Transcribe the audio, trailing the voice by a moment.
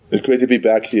It's great to be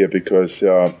back here because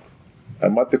a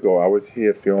month ago I was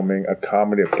here filming a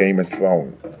comedy of Game of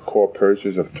Thrones called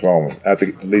Purses of Throne at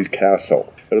the Leeds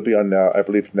Castle. It'll be on, I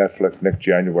believe, Netflix next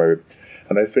January.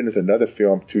 And I finished another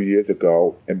film 2 years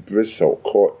ago in Bristol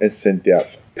called Instant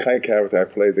Death. The kind of character I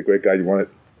played, the great guy you want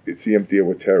to see him deal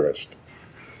with terrorists.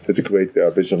 It's a great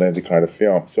vigilante kind of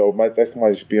film. So that's my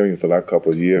experience the last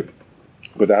couple of years.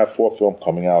 Because I have 4 films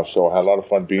coming out, so I had a lot of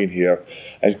fun being here.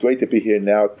 And it's great to be here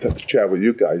now to chat with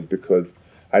you guys because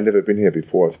I've never been here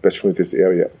before, especially in this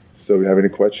area. So you have any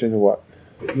questions or what?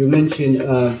 You mentioned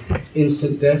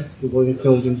Instant Death, the one you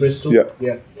filmed in Bristol.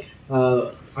 Yeah.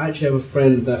 I actually have a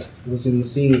friend that was in the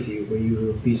scene with you where you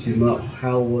were beating him up.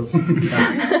 How was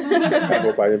that? I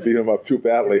hope I didn't beat him up too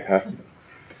badly, huh?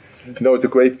 No, it's a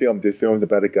great film. This film is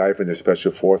about a guy from the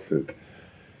Special Forces.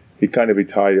 He kind of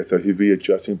retired, so he's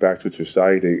readjusting back to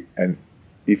society, and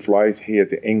he flies here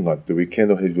to England to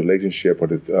rekindle his relationship with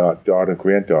his daughter and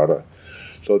granddaughter.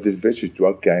 So this vicious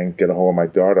drug gang get a hold of my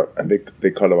daughter, and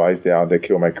they cut her eyes down, they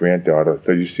kill my granddaughter.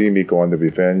 So you see me go on the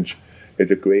revenge.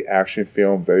 It's a great action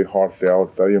film, very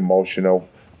heartfelt, very emotional,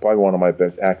 probably one of my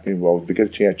best acting roles. If you get a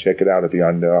chance, check it out. It'll be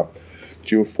on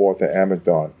June 4th at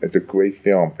Amazon. It's a great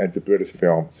film, and it's a British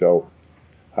film. So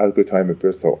I had a good time in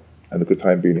Bristol. And a good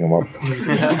time beating him up.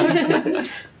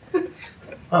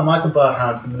 Hi, Michael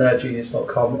Burhan from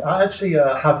NerdGenius.com. I actually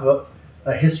have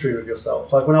a history with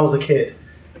yourself. Like when I was a kid,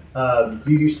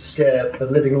 you used to scare the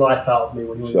living life out of me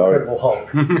when you were Incredible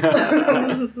Hulk.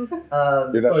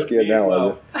 You're not scared now,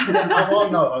 are you? Well,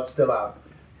 no, I still am.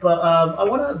 But I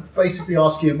want to basically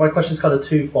ask you, my question's kind of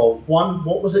twofold. One,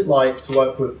 what was it like to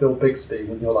work with Bill Bixby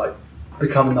when you're like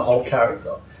becoming the Hulk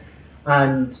character?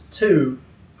 And two,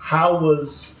 how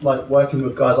was like working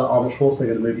with guys like Arnold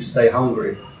Schwarzenegger in the movie Stay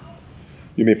Hungry?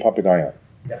 You mean Pumping Iron?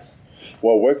 Yes.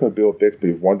 Well, working with Bill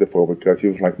Bixby was wonderful because he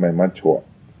was like my mentor.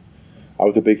 I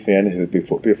was a big fan of his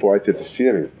before I did the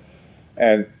series.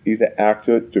 And he's an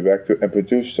actor, director, and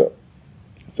producer.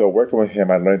 So working with him,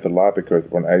 I learned a lot because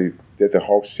when I did the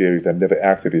Hulk series, I never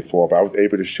acted before, but I was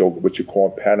able to show what you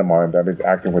call pantomime, that means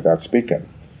acting without speaking.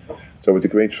 So it was a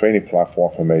great training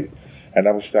platform for me. And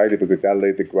I'm excited because that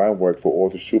laid the groundwork for all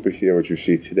the superheroes you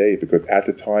see today. Because at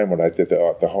the time when I did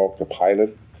the Hulk, the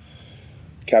pilot,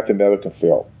 Captain America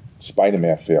failed,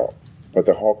 Spider-Man failed. But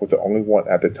the Hulk was the only one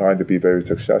at the time to be very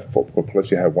successful.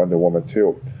 Plus you had Wonder Woman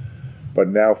too. But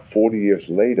now, 40 years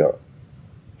later,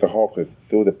 the Hulk is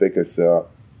still the biggest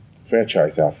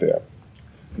franchise out there.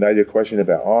 Now your question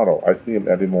about Arnold, I see him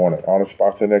every morning. Arnold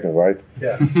Schwarzenegger, right?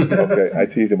 Yes. Okay, I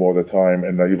tease him all the time,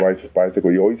 and he rides his bicycle.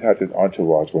 He always had this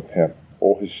entourage with him,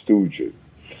 all his stooges.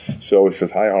 So he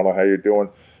says, "Hi Arnold, how you doing?"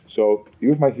 So he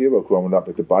was my hero growing up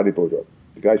as a bodybuilder.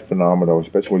 The guy's phenomenal,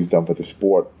 especially when he's done for the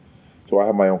sport. So I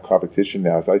have my own competition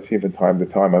now, so I see him from time to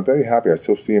time. I'm very happy. I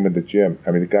still see him in the gym.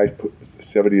 I mean, the guy's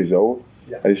 70 years old,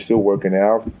 and he's still working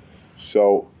out.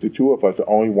 So the two of us are the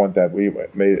only one that we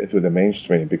made it into the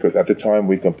mainstream because at the time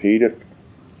we competed,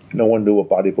 no one knew what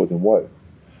bodybuilding was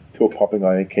until Pumping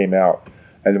Iron came out.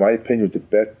 And in my opinion, it was the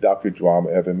best docudrama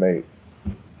ever made.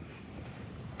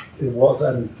 It was,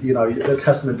 and you know, a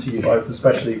testament to you both,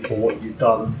 especially for what you've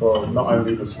done for not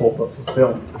only the sport but for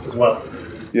film as well.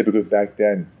 Yeah, because back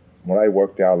then, when I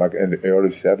worked out, like in the early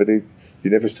 70s,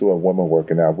 you never saw a woman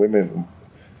working out. Women,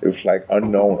 it was like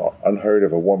unknown, unheard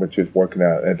of a woman just working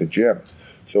out at the gym.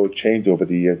 So it changed over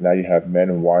the years. Now you have men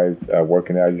and wives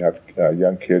working out. You have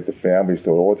young kids, the families.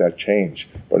 So all that changed.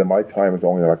 But in my time, it was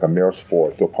only like a male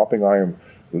sport. So Pumping Iron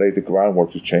laid the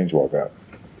groundwork to change all that.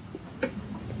 Do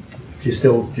you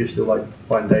still like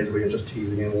find days where you're just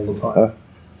teasing him all the time? Huh?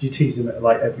 Do you tease him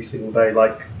like every single day,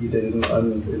 like you did in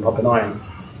Pumping Iron?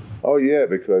 Oh yeah,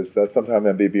 because sometimes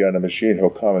when be on the machine, he'll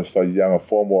come and start yelling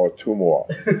 4 more, 2 more,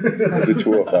 the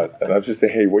two of us. And I'm just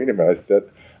saying, hey, wait a minute. I said,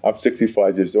 I'm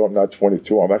 65 years old. I'm not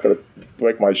 22. I'm not going to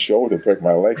break my shoulder, break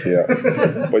my leg here.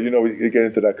 But you know, you get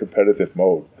into that competitive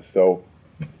mode. So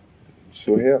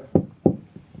here.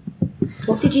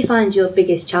 What did you find your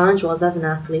biggest challenge was as an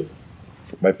athlete?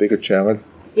 My biggest challenge?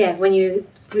 Yeah, when you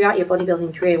throughout your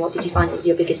bodybuilding career, what did you find was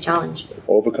your biggest challenge?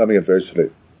 Overcoming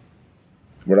adversity.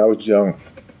 When I was young,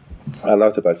 I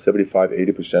lost about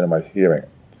 75-80% of my hearing.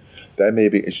 That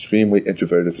made me extremely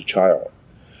introverted as a child.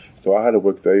 So I had to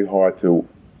work very hard to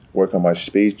work on my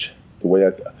speech,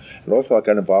 and also I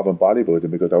got involved in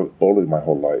bodybuilding because I was bullied my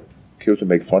whole life. Kids would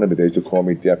make fun of me. They used to call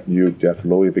me Deaf Mute, Deaf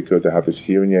Louie because I have this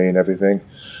hearing aid and everything.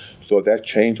 So that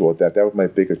changed all that. That was my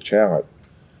biggest challenge.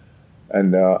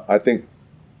 And I think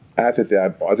after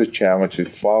that, other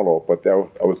challenges followed, but that was,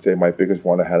 I would say, my biggest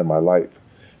one I had in my life.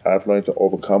 And I've learned to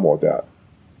overcome all that.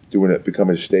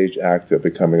 Becoming a stage actor,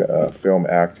 becoming a film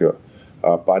actor,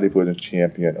 bodybuilding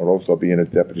champion, and also being a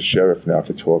deputy sheriff now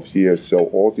for 12 years. So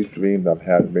all these dreams I've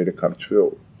had made it come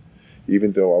true.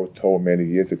 Even though I was told many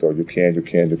years ago, you can.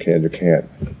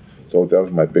 So that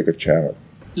was my biggest challenge.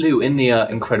 Lou, in the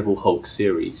Incredible Hulk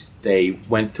series, they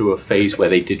went through a phase where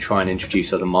they did try and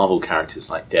introduce other Marvel characters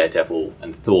like Daredevil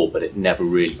and Thor, but it never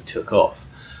really took off.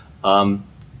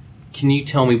 Can you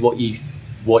tell me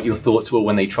what your thoughts were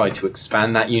when they tried to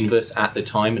expand that universe at the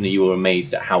time, and you were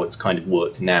amazed at how it's kind of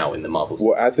worked now in the Marvel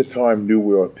series? Well, at the time, New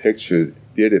World Pictures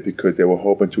did it because they were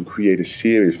hoping to create a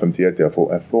series from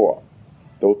Daredevil and Thor.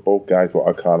 Those both guys were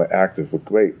iconic actors, were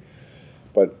great.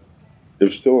 But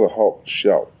there's still a Hulk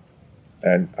show.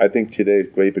 And I think today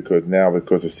is great because now,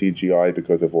 because of CGI,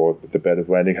 because of all the better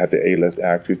branding, have the A-list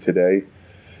actors today,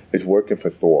 it's working for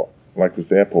Thor. Like, for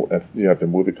example, you have the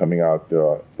movie coming out,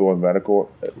 Thor and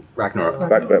Ragnarok.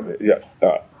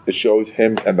 It shows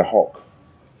him and the Hulk.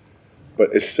 But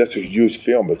it's such a huge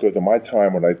film because in my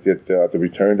time when I did the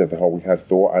Return of the Hulk, we had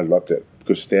Thor, I loved it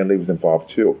because Stan Lee was involved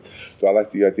too. So I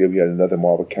like the idea we had another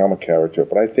Marvel counter character,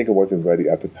 but I think it wasn't ready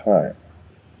at the time.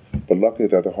 But luckily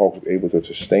that the Hulk was able to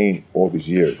sustain all these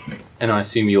years. And I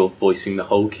assume you're voicing the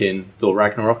Hulk in Thor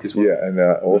Ragnarok as well? Yeah, and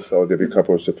also there'll be a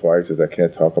couple of surprises I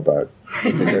can't talk about.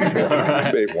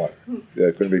 Big one. Yeah,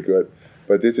 it's going to be good.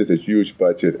 But this is a huge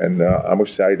budget, and I'm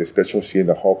excited, especially seeing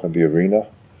the Hulk in the arena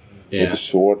with the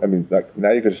sword. I mean, like,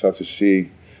 now you're going to start to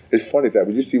see. It's funny that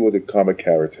we used to see all the comic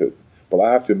characters, but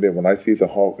I have to admit, when I see the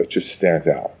Hulk, it just stands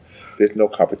out. There's no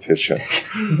competition,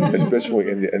 especially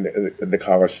in the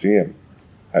Coliseum.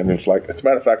 And it's like, as a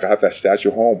matter of fact, I have that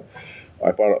statue home.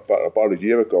 I bought about a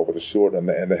year ago with the sword and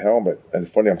the helmet. And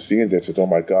it's funny, I'm seeing this. It's, oh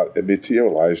my God, it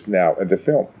materialized now in the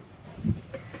film.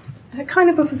 Kind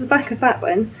of off of the back of that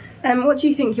then, what do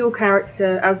you think your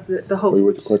character as the Hulk... Wait,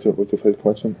 what's the first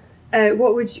question?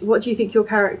 What do you think your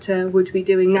character would be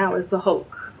doing now as the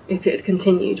Hulk if it had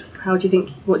continued? What do you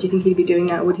think he'd be doing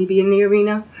now? Would he be in the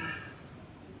arena?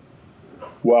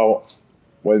 Well,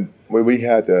 when we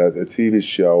had the TV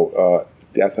show,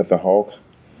 Death of the Hulk,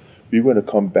 we were going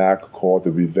to come back called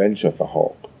The Revenge of the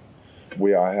Hulk,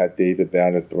 where I had David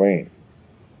Banner's brain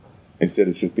instead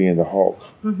of just being the Hulk.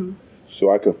 Mm-hmm.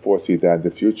 So I could foresee that in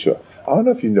the future. I don't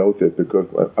know if you know this, because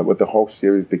when the Hulk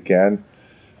series began,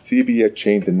 CBS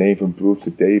changed the name from Bruce to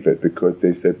David because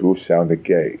they said Bruce sounded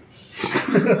gay.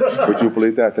 Would you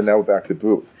believe that? And now we're back to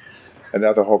Bruce. And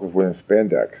now the Hulk is wearing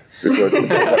spandex. Because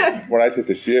when I did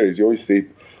the series, you always see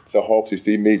the Hulk, you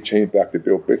see me change back to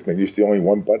Bill Bixman. You see only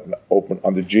one button open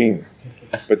on the jean.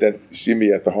 But then you see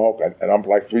me as the Hulk, and I'm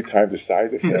like 3 times the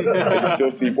size of him. And you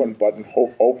still see one button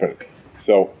open.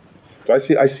 So I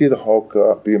see the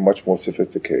Hulk being much more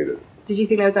sophisticated. Did you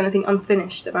think there was anything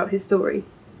unfinished about his story?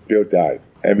 Bill died.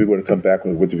 And we're going to come back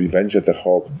with The Revenge of the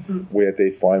Hulk, where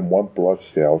they find one blood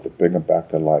cell to bring him back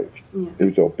to life. Yeah. It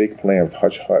was a big plan with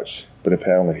Hush Hush, but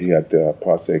apparently he had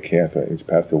prostate cancer and he's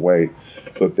passed away.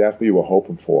 So that's what we were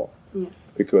hoping for. Yeah.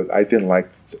 Because I didn't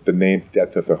like the name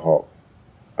Death of the Hulk.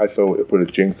 I thought it put a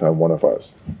jinx on one of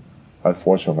us,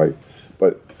 unfortunately.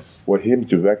 But with him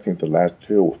directing the last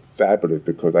 2 was fabulous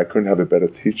because I couldn't have a better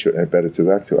teacher and a better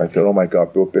director. I said, oh my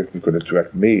God, Bill Bixby's going to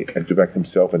direct me and direct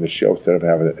himself in the show instead of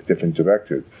having a different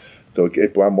director. So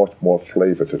it brought much more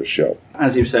flavor to the show.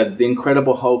 As you've said, the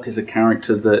Incredible Hulk is a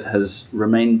character that has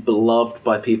remained beloved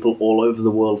by people all over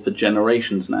the world for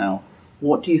generations now.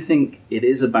 What do you think it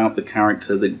is about the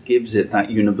character that gives it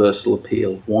that universal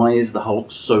appeal? Why is the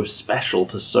Hulk so special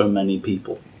to so many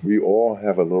people? We all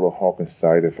have a little Hulk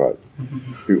inside of us.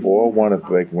 We all want to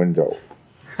break windows.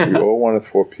 We all want to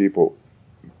throw people,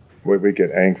 when we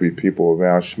get angry, people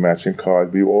around smashing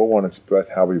cars. We all want to express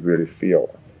how we really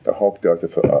feel. The Hulk does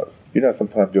it for us. You know,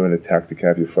 sometimes during a taxi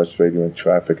cab, you're frustrated, you're in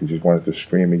traffic, and just wanted to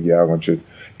scream and yell and just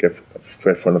get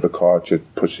in front of the car, just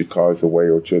push the cars away,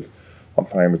 or just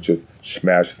sometimes just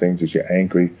smash things as you're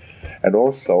angry. And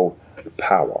also, the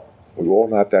power. We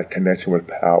all have that connection with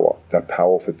power, that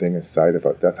powerful thing inside of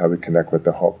us. That's how we connect with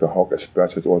the Hulk. The Hulk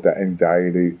expresses all that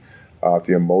anxiety,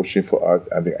 the emotion for us,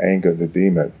 and the anger, the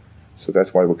demon. So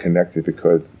that's why we're connected,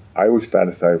 because I always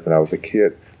fantasized when I was a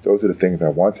kid, those are the things I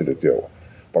wanted to do.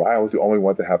 But I was the only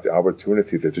one to have the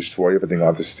opportunity to destroy everything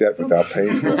on the set without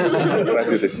paying for it when I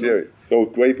did the series. So it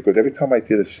was great because every time I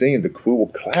did a scene, the crew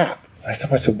would clap. I thought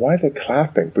to myself, why are they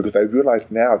clapping? Because I realize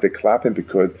now they're clapping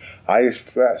because I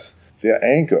express their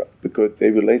anger, because they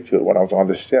relate to it when I was on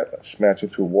the set, smashing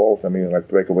through walls. I mean, like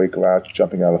breakaway glass,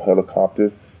 jumping out of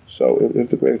helicopters. So it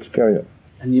was a great experience.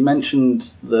 And you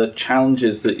mentioned the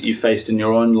challenges that you faced in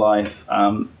your own life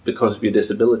because of your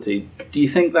disability. Do you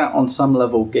think that on some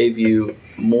level gave you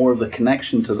more of a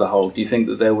connection to the Hulk? Do you think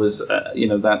that there was,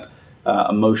 that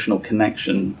emotional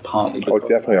connection, partly Oh, because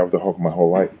definitely, I was the Hulk my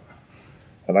whole life.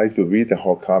 And I used to read the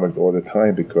Hulk comics all the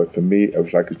time because for me, it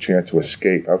was like a chance to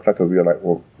escape. I was like a real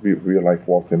life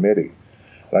Walter Mitty.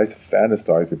 And I used to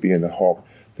fantasize to be in the Hulk.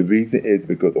 The reason is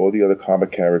because all the other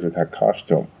comic characters had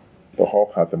costume. The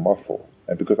Hulk had the muscle.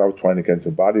 And because I was trying to get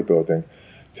into bodybuilding,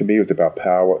 to me it was about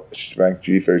power, strength,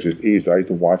 G versus E. So I used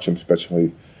to watch him,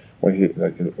 especially when he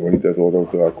does all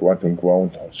those grunt and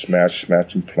groan,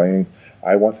 smashing, playing.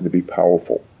 I wanted to be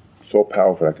powerful, so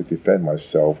powerful I could defend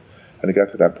myself. And it got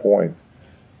to that point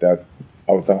that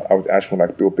I was actually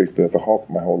like Bill Bixby of the Hulk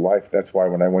my whole life. That's why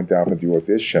when I went down for the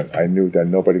audition, I knew that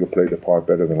nobody could play the part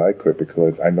better than I could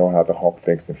because I know how the Hulk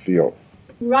thinks and feels.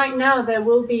 Right now, there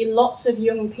will be lots of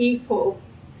young people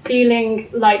feeling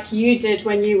like you did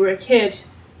when you were a kid,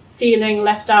 feeling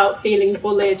left out, feeling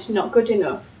bullied, not good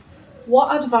enough.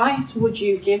 What advice would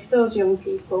you give those young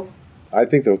people? I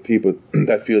think those people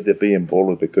that feel they're being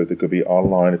bullied because it could be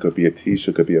online, it could be a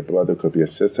teacher, it could be a brother, it could be a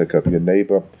sister, it could be a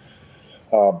neighbor.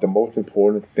 The most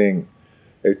important thing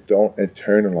is don't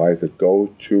internalize it.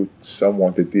 Go to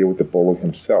someone to deal with the bully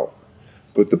himself.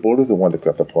 Because the bully is the one that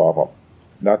got the problem,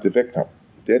 not the victim.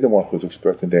 They're the one who's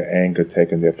expressing their anger,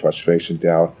 taking their frustration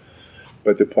down.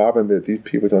 But the problem is these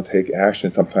people don't take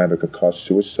action. Sometimes it can cause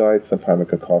suicide. Sometimes it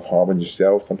can cause harming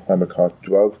yourself. Sometimes it can cause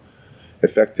drugs.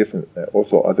 Affect different,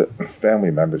 also other family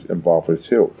members involved with it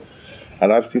too.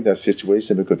 And I've seen that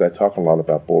situation because I talk a lot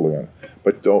about bullying.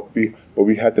 But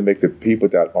we have to make the people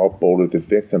that are bullied, the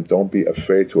victim, don't be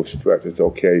afraid to express it's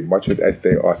okay, much as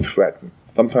they are threatened.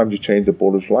 Sometimes you change the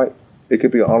bully's life. It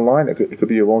could be online, it could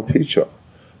be your own teacher.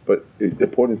 But it's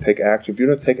important to take action. If you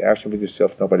don't take action with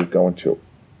yourself, nobody's going to.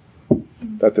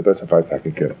 That's the best advice I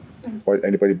can give. Or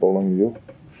anybody bullying you?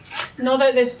 Not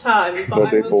at this time,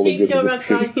 but I will keep your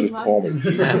advice in just call mind.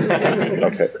 me.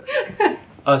 Okay.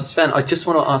 Sven, I just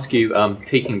want to ask you,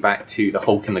 taking back to the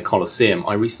Hulk in the Colosseum,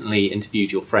 I recently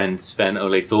interviewed your friend Sven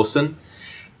Ole Thorsen,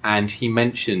 and he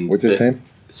mentioned... What's his name?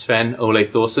 Sven Ole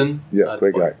Thorsen. Yeah,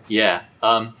 great guy. Yeah.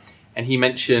 And he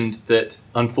mentioned that,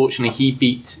 unfortunately, he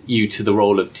beat you to the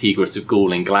role of Tigris of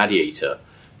Gaul in Gladiator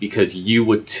because you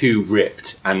were too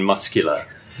ripped and muscular.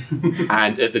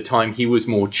 And at the time, he was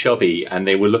more chubby, and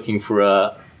they were looking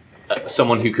for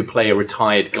someone who could play a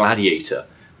retired gladiator.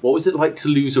 What was it like to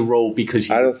lose a role because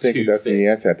you were too I don't think that's fit? the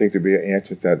answer. I think the real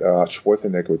answer is that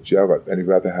Schwarzenegger was jealous, and he'd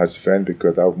rather have Sven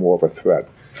because I was more of a threat.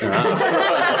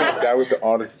 That was the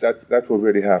honest. That's what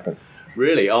really happened.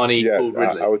 Really? Arnie Yeah, pulled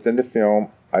Ridley? I was in the film.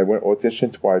 I went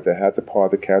auditioned twice. I had the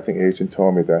part. The casting agent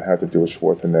told me that I had to do with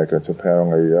Schwarzenegger. So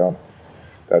apparently,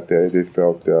 that they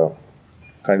felt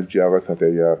kind of jealous that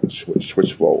they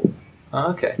switched role.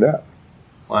 Oh, okay. Yeah.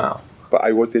 Wow. But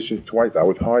I auditioned twice. I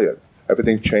was hired.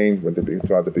 Everything changed when they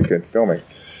started to begin filming.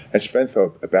 And Sven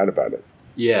felt bad about it.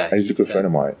 Yeah. And he's a good said- friend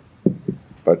of mine.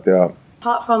 But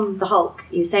Apart from the Hulk,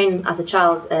 you were saying as a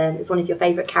child it's one of your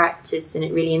favourite characters and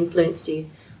it really influenced you.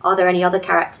 Are there any other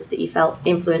characters that you felt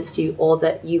influenced you or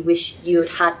that you wish you had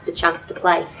had the chance to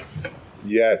play?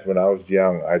 yes, when I was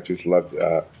young, I just loved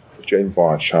James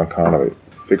Bond, Sean Connery,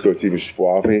 because he was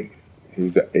suave, he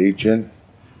was the agent,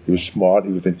 he was smart,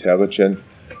 he was intelligent.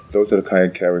 Those are the kind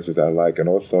of characters I like. And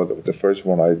also, the first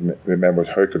one I remember was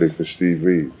Hercules with Steve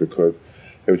Reeves, because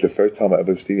it was the first time I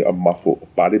ever seen a muscle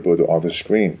bodybuilder on the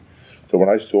screen. So when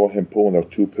I saw him pulling those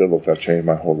two pillows, that changed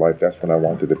my whole life. That's when I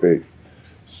wanted to be.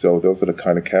 So those are the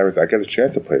kind of characters. I get a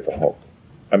chance to play the Hulk.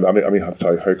 I'm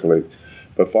sorry, Hercules.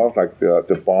 But as far as like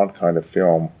the Bond kind of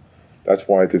film, that's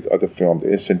why this other film,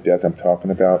 The Instant Death I'm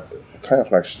talking about, kind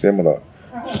of like similar.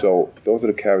 So those are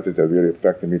the characters that really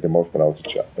affected me the most when I was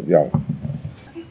young.